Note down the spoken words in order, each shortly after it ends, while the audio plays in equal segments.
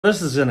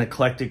This is an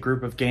eclectic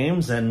group of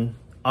games, and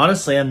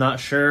honestly, I'm not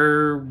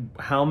sure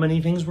how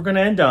many things we're going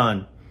to end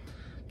on.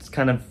 It's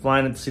kind of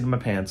flying at the seat of my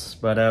pants.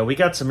 But we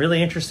got some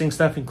really interesting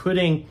stuff,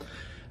 including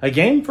a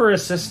game for a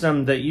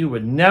system that you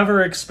would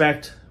never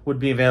expect would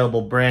be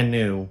available brand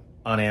new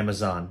on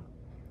Amazon.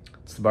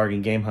 It's the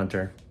Bargain Game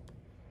Hunter.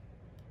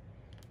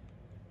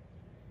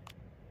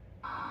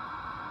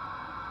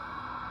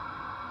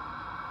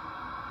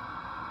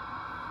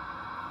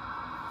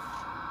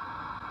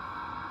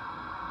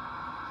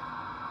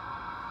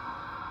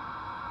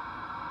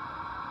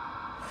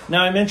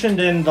 Now, I mentioned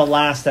in the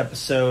last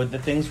episode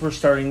that things were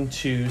starting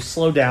to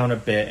slow down a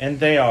bit, and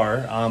they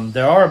are.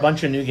 There are a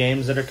bunch of new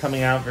games that are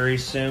coming out very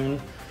soon,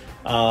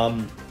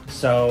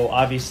 so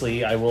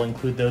obviously I will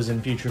include those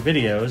in future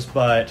videos,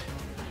 but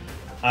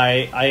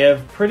I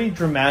have pretty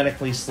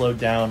dramatically slowed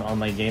down on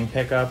my game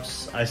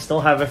pickups. I still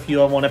have a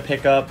few I want to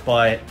pick up,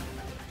 but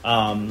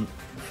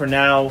for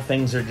now,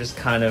 things are just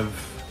kind of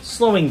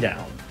slowing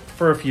down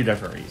for a few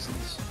different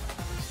reasons.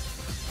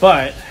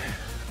 But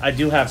I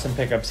do have some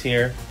pickups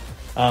here.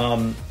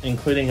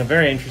 Including a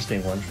very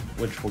interesting one,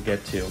 which we'll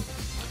get to.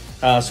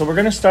 So we're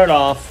going to start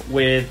off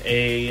with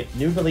a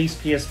new release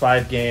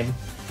PS5 game.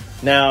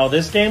 Now,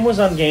 this game was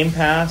on Game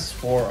Pass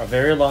for a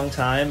very long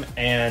time,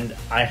 and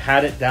I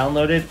had it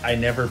downloaded. I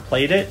never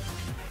played it.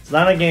 It's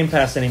not on Game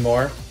Pass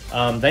anymore.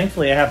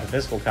 Thankfully, I have the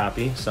physical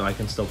copy, so I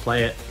can still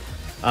play it.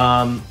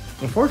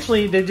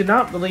 Unfortunately, they did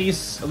not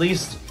release, at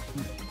least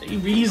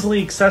an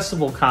easily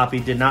accessible copy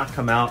did not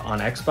come out on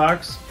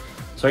Xbox.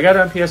 So I got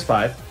it on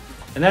PS5,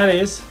 and that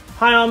is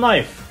High on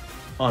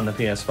Life on the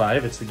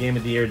PS5. It's the Game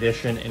of the Year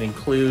edition. It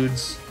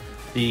includes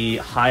the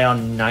High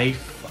on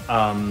Knife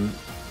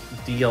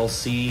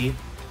DLC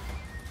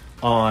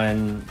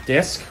on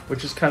disc,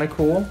 which is kind of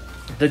cool.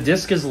 The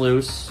disc is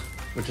loose,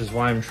 which is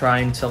why I'm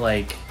trying to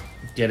like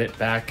get it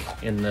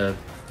back in the...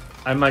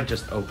 I might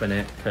just open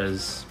it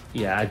because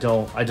yeah, I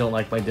don't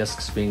like my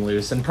discs being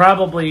loose, and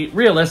probably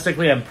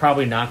realistically I'm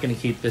probably not going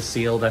to keep this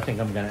sealed. I think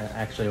I'm going to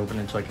actually open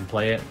it so I can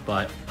play it.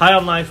 But High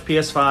on Life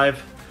PS5.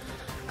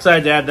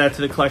 Excited to add that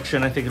to the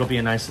collection. I think it'll be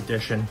a nice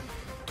addition.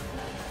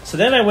 So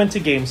then I went to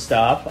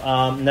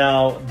GameStop.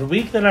 Now, the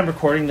week that I'm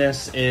recording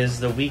this is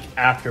the week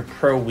after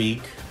Pro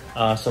Week.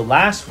 So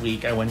last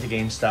week I went to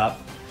GameStop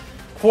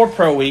for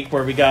Pro Week,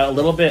 where we got a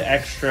little bit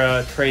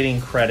extra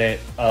trading credit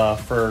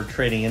for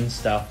trading in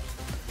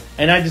stuff.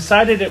 And I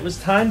decided it was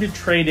time to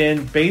trade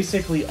in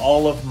basically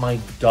all of my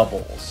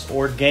doubles,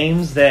 or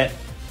games that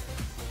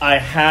I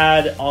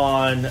had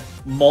on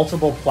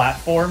multiple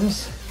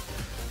platforms.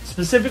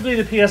 Specifically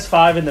the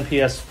PS5 and the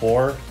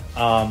PS4.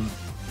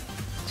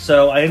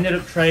 So I ended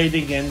up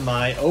trading in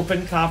my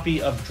open copy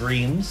of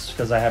Dreams,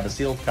 because I have a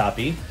sealed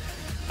copy.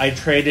 I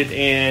traded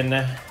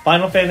in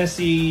Final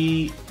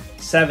Fantasy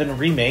VII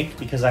Remake,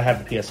 because I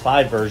have the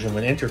PS5 version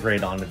with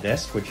Integrate on the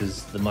disc, which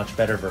is the much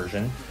better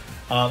version.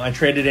 I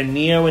traded in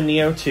Neo and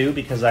Neo 2,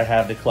 because I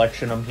have the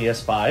collection on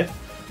PS5.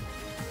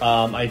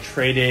 I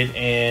traded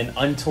in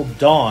Until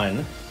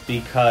Dawn,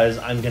 because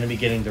I'm going to be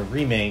getting the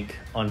remake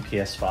on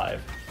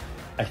PS5.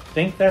 I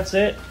think that's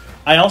it.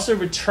 I also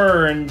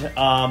returned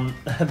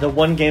the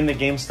one game that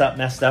GameStop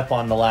messed up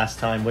on the last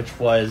time, which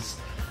was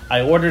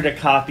I ordered a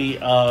copy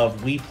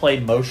of Wii Play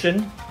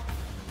Motion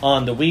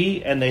on the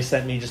Wii, and they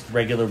sent me just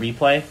regular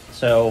replay.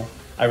 So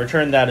I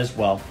returned that as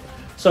well.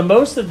 So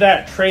most of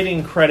that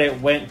trading credit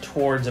went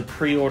towards a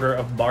pre-order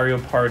of Mario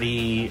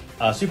Party,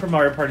 Super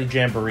Mario Party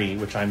Jamboree,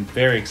 which I'm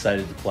very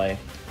excited to play.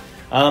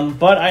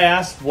 But I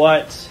asked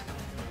what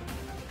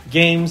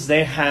games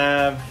they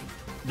have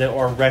that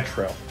are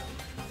retro.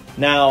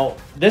 Now,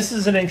 this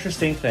is an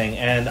interesting thing,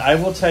 and I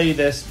will tell you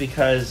this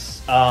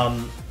because,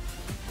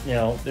 you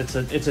know,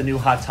 it's a new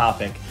hot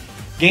topic.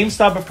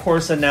 GameStop, of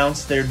course,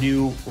 announced their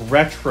new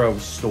retro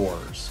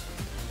stores.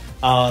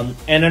 And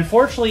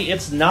unfortunately,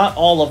 it's not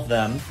all of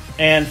them.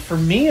 And for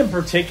me in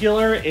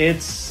particular,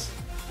 it's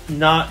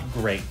not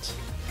great.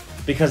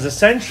 Because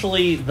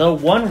essentially, the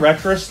one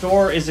retro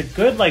store is a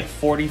good, like,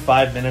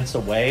 45 minutes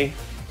away.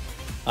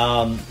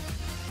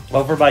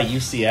 Over by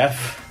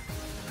UCF.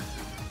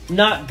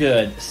 Not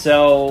good.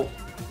 So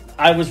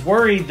I was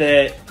worried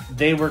that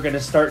they were going to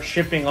start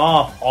shipping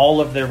off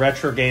all of their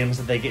retro games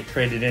that they get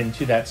traded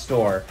into that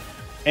store.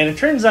 And it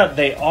turns out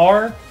they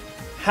are.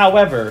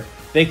 However,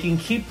 they can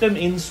keep them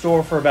in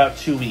store for about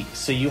 2 weeks.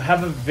 So you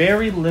have a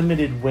very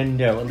limited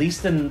window, at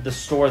least in the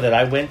store that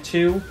I went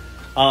to,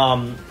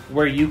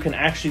 where you can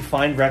actually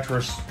find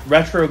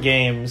retro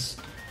games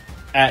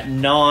at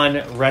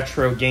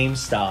non-retro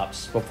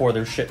GameStops before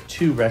they're shipped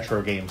to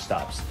retro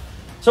GameStops.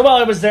 So while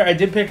I was there, I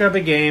did pick up a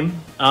game,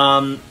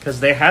 because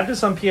they had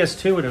this on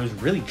PS2 and it was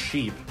really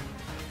cheap.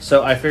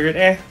 So I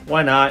figured,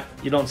 why not?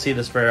 You don't see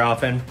this very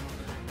often.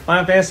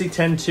 Final Fantasy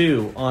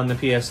X-2 on the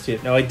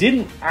PS2. Now, I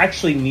didn't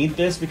actually need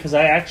this because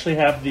I actually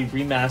have the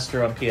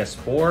remaster on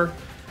PS4,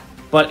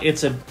 but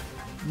it's a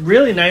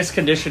really nice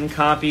condition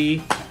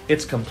copy.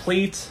 It's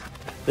complete.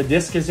 The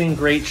disc is in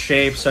great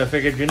shape, so I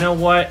figured, you know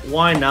what?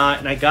 Why not?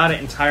 And I got it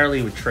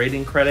entirely with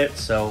trading credit,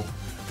 so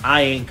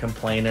I ain't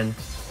complaining.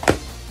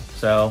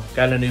 So,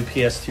 got a new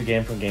PS2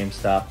 game from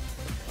GameStop.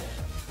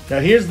 Now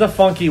here's the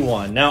funky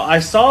one. Now I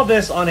saw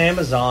this on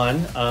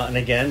Amazon, and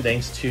again,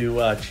 thanks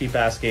to Cheap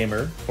Ass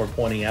Gamer for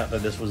pointing out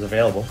that this was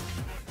available.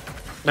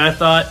 And I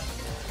thought,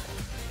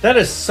 that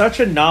is such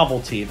a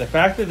novelty. The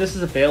fact that this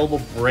is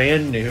available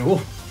brand new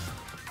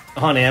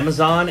on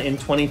Amazon in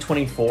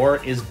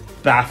 2024 is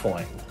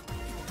baffling.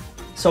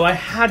 So I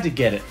had to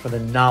get it for the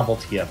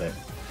novelty of it.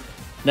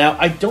 Now,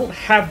 I don't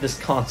have this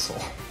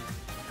console,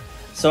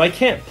 so I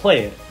can't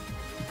play it.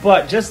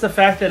 But just the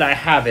fact that I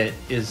have it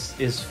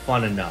is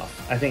fun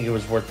enough. I think it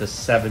was worth the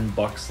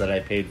 $7 that I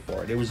paid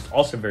for it. It was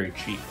also very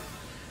cheap.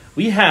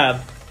 We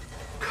have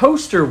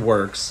Coaster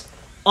Works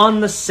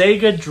on the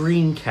Sega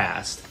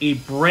Dreamcast, a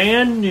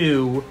brand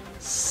new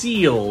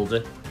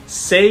sealed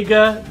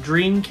Sega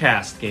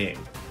Dreamcast game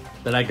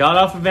that I got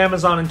off of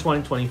Amazon in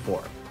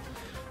 2024.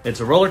 It's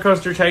a roller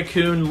coaster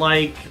tycoon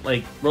like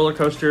roller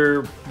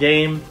coaster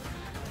game.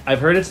 I've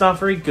heard it's not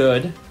very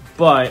good,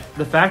 but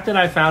the fact that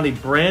I found a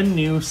brand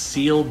new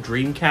sealed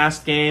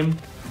Dreamcast game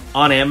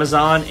on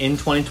Amazon in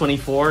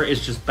 2024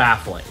 is just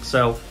baffling.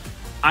 So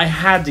I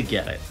had to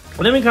get it.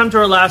 And then we come to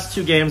our last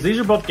two games. These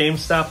are both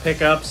GameStop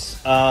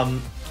pickups.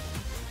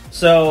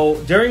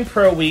 So during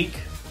Pro Week,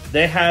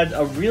 they had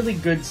a really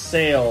good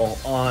sale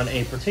on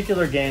a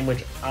particular game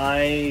which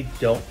I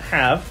don't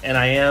have, and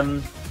I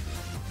am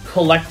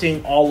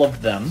collecting all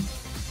of them.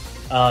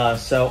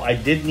 So I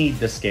did need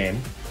this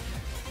game.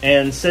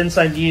 And since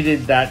I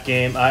needed that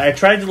game, I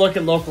tried to look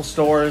at local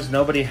stores.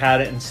 Nobody had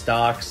it in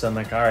stock, so I'm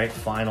like, all right,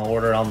 fine, I'll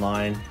order it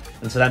online.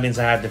 And so that means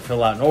I had to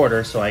fill out an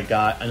order, so I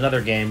got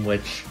another game,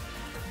 which,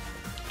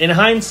 in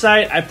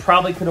hindsight, I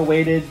probably could have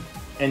waited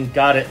and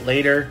got it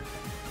later.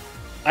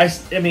 I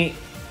mean,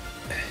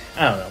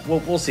 I don't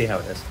know. We'll see how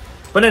it is.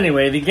 But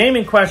anyway, the game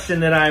in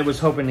question that I was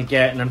hoping to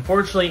get, and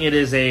unfortunately it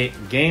is a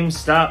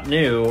GameStop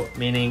new,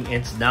 meaning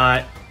it's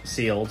not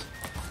sealed.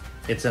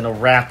 It's in a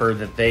wrapper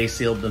that they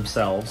sealed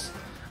themselves.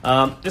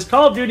 It's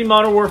Call of Duty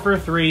Modern Warfare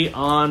 3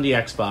 on the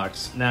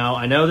Xbox. Now,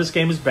 I know this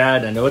game is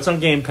bad. I know it's on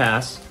Game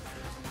Pass.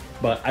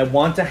 But I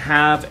want to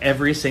have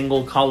every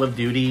single Call of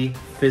Duty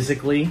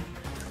physically.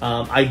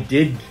 I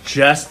did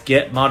just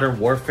get Modern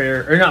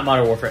Warfare, or not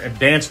Modern Warfare,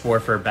 Advanced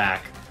Warfare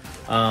back.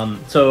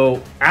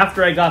 So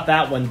after I got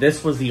that one,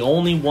 this was the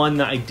only one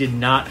that I did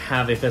not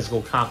have a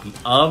physical copy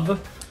of.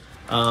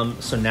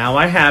 So now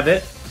I have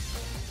it.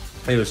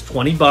 It was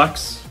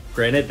 $20.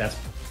 Granted, that's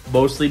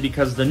mostly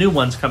because the new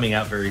one's coming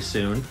out very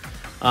soon.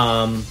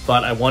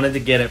 But I wanted to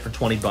get it for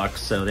 $20,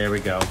 so there we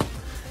go.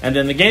 And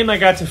then the game, I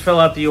got to fill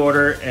out the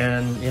order,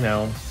 and you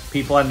know,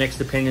 people have mixed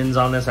opinions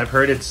on this. I've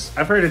heard it's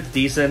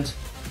decent.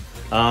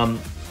 I'm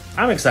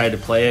excited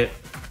to play it.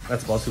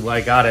 That's mostly why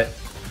I got it.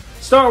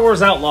 Star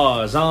Wars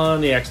Outlaws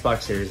on the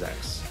Xbox Series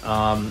X.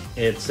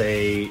 It's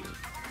a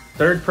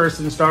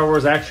third-person Star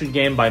Wars action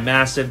game by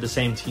Massive, the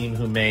same team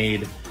who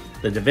made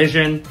The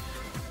Division.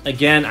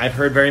 Again, I've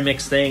heard very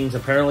mixed things.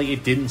 Apparently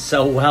it didn't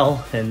sell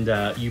well, and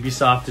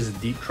Ubisoft is in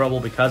deep trouble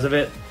because of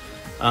it.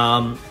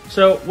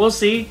 So we'll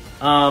see.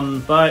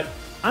 But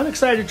I'm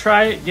excited to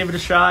try it, give it a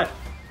shot.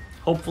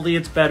 Hopefully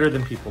it's better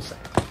than people say.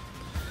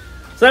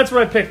 So that's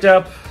what I picked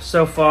up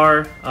so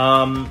far.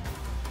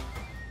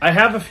 I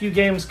have a few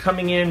games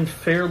coming in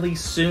fairly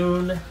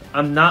soon.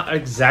 I'm not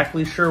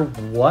exactly sure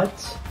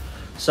what.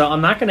 So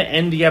I'm not going to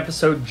end the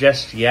episode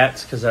just yet,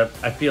 because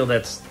I feel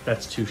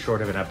that's too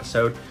short of an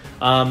episode.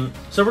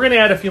 So we're going to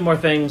add a few more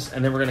things,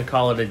 and then we're going to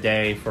call it a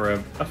day for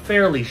a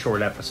fairly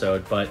short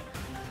episode. But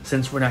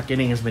since we're not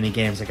getting as many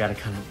games, I got to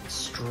kind of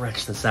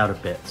stretch this out a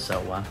bit.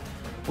 So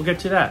we'll get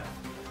to that.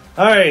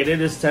 All right,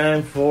 it is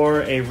time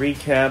for a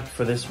recap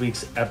for this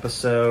week's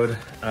episode.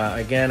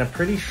 Again, a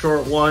pretty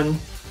short one,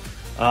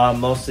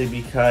 mostly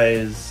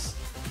because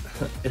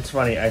it's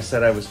funny. I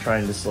said I was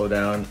trying to slow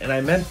down, and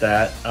I meant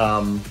that.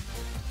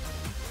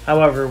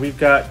 However, we've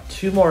got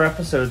 2 more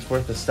episodes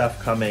worth of stuff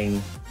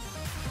coming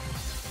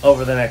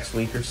over the next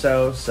week or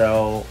so.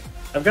 So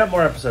I've got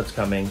more episodes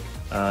coming.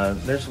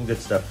 There's some good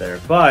stuff there,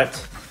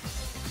 but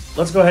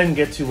let's go ahead and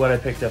get to what I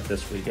picked up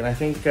this week. And I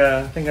think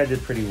I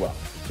did pretty well.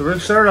 So we're going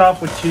to start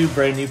off with 2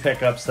 brand new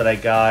pickups that I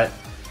got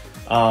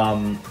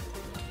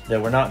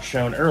that were not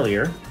shown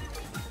earlier.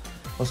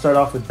 We'll start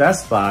off with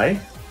Best Buy,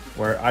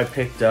 where I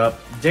picked up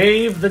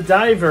Dave the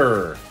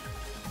Diver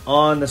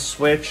on the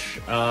Switch.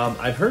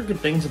 I've heard good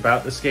things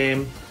about this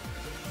game.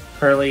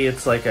 Apparently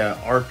it's like a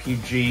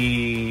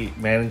RPG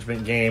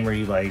management game where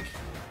you like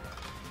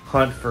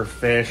hunt for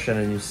fish and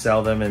then you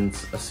sell them in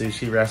a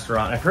sushi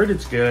restaurant. I've heard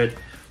it's good.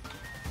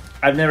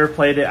 I've never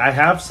played it. I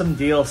have some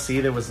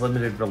DLC that was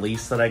limited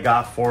release that I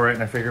got for it,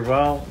 and I figured,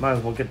 well, might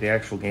as well get the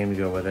actual game to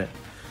go with it.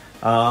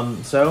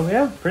 So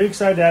yeah, pretty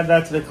excited to add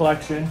that to the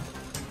collection.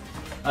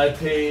 I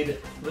paid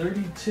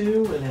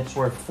 $32 and it's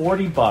worth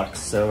 $40,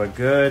 so a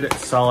good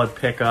solid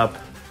pickup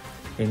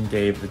in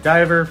Dave the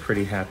Diver.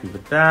 Pretty happy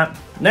with that.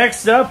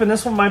 Next up, and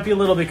this one might be a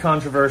little bit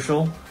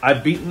controversial,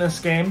 I've beaten this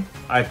game.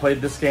 I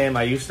played this game.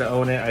 I used to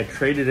own it. I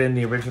traded in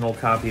the original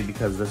copy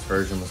because this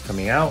version was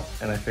coming out,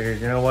 and I figured,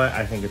 you know what?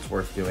 I think it's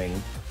worth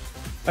doing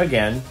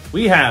again.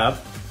 We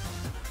have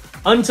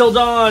Until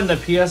Dawn, the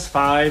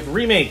PS5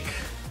 remake.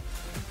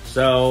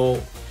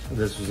 So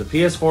This was a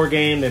PS4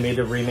 game. They made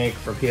a remake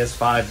for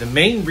PS5. The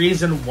main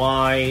reason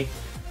why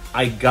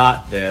I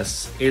got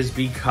this is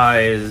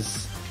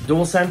because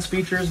DualSense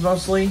features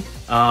mostly.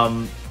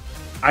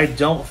 I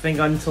don't think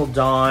Until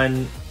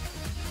Dawn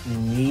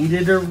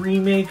needed a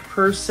remake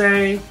per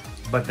se,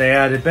 but they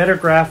added better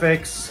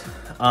graphics,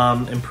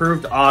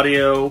 improved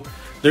audio.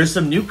 There's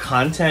some new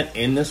content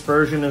in this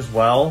version as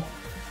well.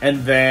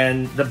 And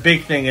then the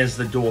big thing is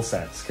the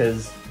DualSense,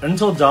 because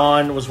Until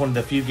Dawn was one of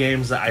the few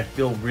games that I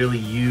feel really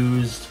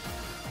used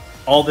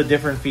all the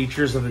different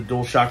features of the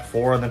DualShock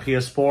 4 on the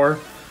PS4.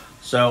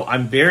 So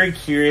I'm very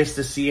curious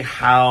to see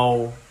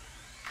how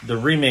the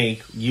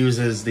remake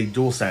uses the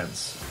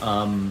DualSense.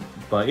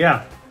 But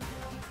yeah,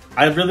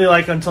 I really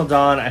like Until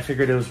Dawn. I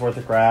figured it was worth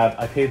a grab.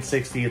 I paid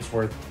 $60, it's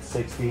worth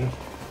 $60.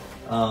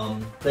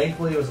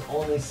 Thankfully it was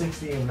only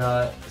 $60 and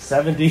not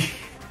 $70.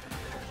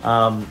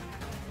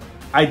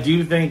 I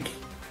do think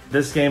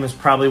this game is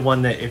probably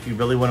one that if you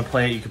really want to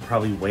play it, you could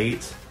probably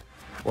wait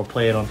or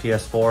play it on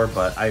PS4,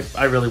 but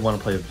I really want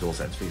to play the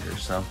DualSense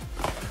features, so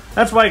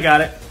that's why I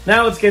got it.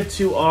 Now let's get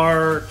to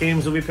our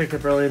games that we picked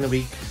up early in the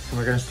week, and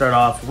we're going to start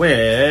off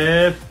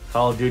with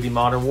Call of Duty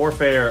Modern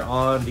Warfare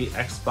on the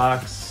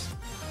Xbox.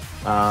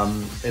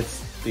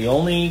 It's the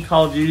only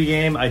Call of Duty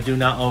game I do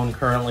not own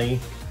currently.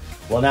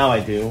 Well, now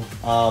I do.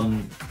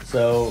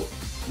 So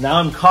now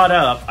I'm caught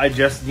up. I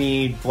just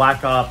need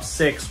Black Ops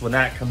 6 when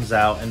that comes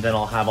out, and then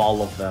I'll have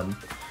all of them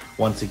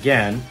once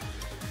again.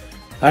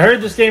 I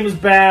heard this game was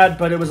bad,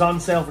 but it was on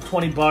sale for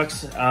 20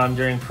 bucks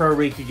during Pro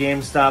Week at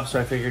GameStop,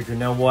 so I figured, you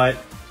know what?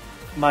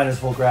 Might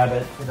as well grab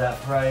it for that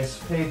price.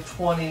 Paid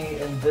 20,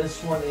 and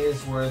this one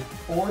is worth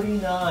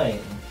 49.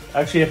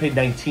 Actually, I paid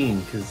 19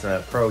 because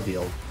Pro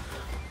deal.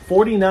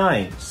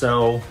 49,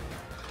 so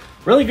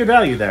really good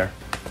value there.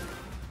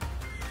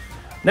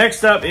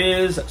 Next up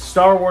is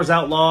Star Wars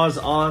Outlaws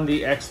on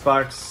the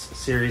Xbox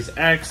Series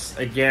X.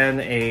 Again,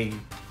 a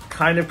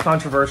kind of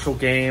controversial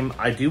game.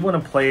 I do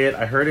want to play it.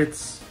 I heard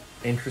it's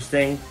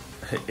interesting.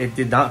 It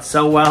did not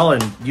sell well,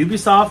 and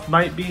Ubisoft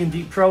might be in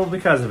deep trouble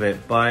because of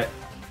it, but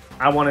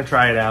I want to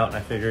try it out, and I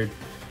figured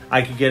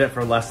I could get it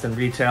for less than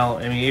retail.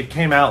 I mean, it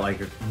came out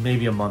like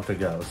maybe a month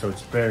ago, so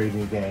it's a very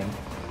new game.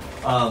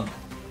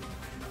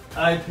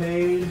 I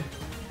paid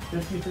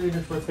 $53,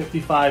 just for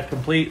 55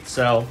 complete,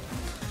 so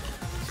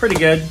pretty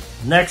good.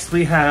 Next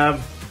we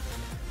have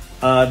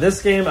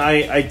this game.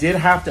 I did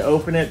have to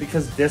open it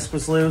because disc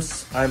was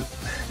loose.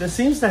 This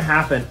seems to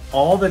happen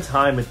all the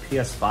time with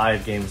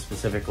PS5 games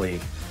specifically,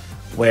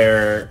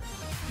 where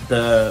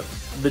the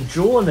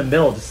jewel in the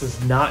middle just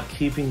is not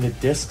keeping the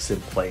discs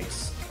in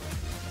place.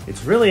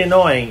 It's really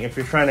annoying if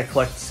you're trying to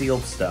collect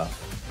sealed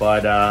stuff.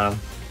 But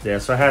yeah,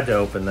 so I had to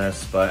open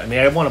this. But I mean,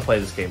 I want to play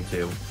this game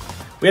too.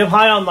 We have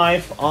High on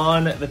Life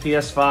on the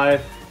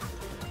PS5.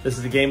 This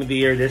is the Game of the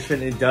Year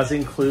edition. It does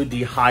include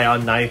the High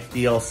on Knife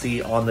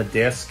DLC on the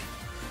disc.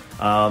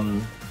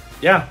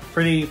 Yeah,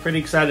 pretty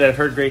excited. I've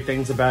heard great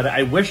things about it.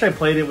 I wish I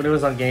played it when it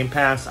was on Game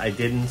Pass. I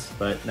didn't,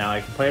 but now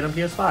I can play it on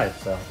PS5,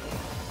 so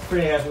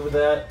pretty happy with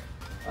that.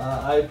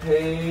 I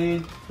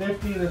paid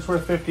 $50, and it's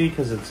worth $50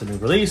 because it's a new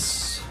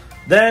release.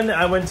 Then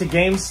I went to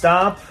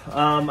GameStop.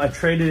 I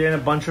traded in a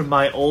bunch of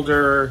my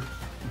older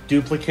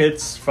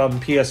duplicates from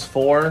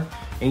PS4,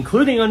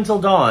 including Until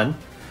Dawn,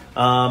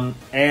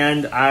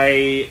 and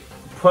I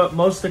put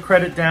most of the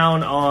credit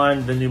down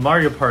on the new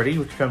Mario Party,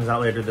 which comes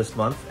out later this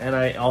month, and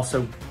I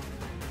also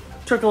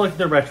took a look at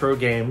the retro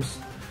games.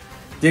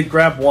 Did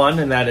grab one,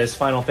 and that is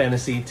Final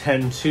Fantasy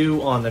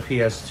X-2 on the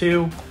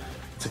PS2.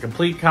 It's a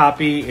complete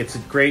copy. It's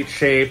in great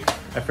shape.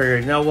 I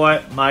figured, you know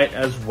what? Might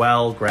as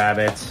well grab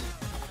it.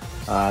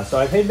 So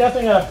I paid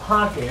nothing out of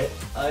pocket.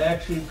 I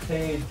actually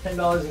paid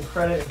 $10 in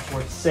credit. It's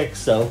worth $6,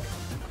 so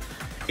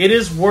it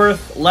is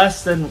worth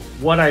less than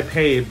what I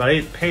paid, but I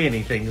didn't pay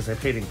anything because I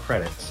paid in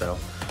credit, so.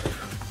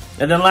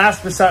 And then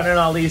last but certainly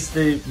not least,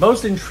 the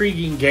most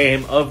intriguing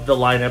game of the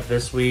lineup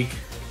this week,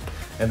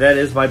 and that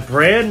is my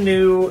brand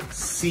new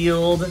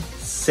sealed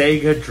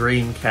Sega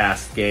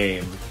Dreamcast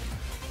game.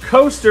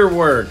 Coaster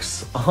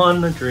Works on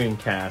the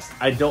Dreamcast.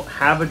 I don't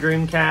have a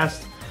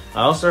Dreamcast.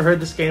 I also heard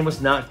this game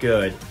was not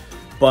good,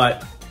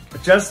 but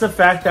just the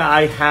fact that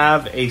I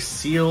have a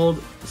sealed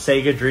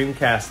Sega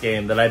Dreamcast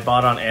game that I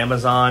bought on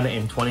Amazon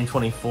in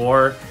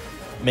 2024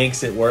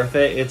 makes it worth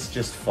it. It's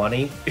just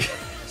funny.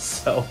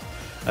 So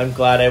I'm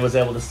glad I was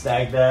able to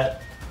snag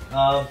that.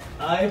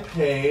 I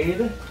paid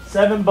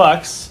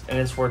 $7 and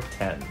it's worth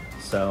 10.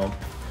 So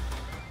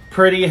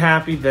pretty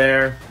happy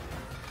there.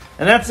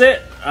 And that's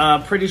it.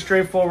 Pretty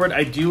straightforward.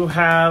 I do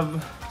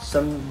have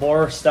some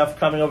more stuff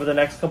coming over the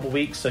next couple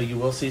weeks, so you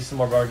will see some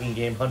more bargain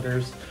game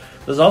hunters.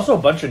 There's also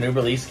a bunch of new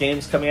release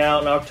games coming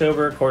out in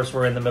October. Of course,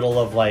 we're in the middle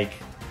of like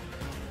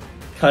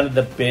kind of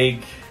the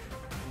big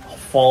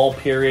fall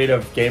period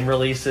of game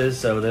releases,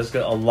 so there's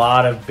a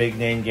lot of big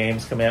name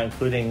games coming out,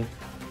 including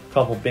a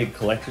couple big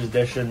collector's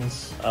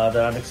editions that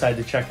I'm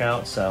excited to check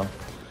out. So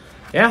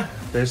yeah,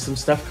 there's some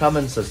stuff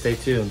coming, so stay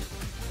tuned.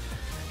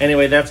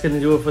 Anyway, that's going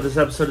to do it for this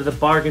episode of the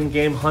Bargain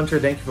Game Hunter.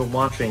 Thank you for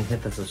watching.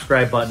 Hit the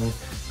subscribe button,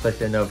 click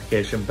the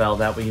notification bell,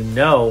 that way you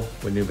know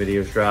when new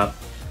videos drop.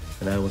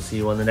 And I will see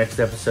you on the next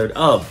episode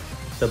of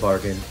The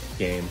Bargain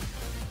Game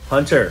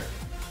Hunter.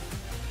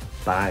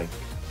 Bye.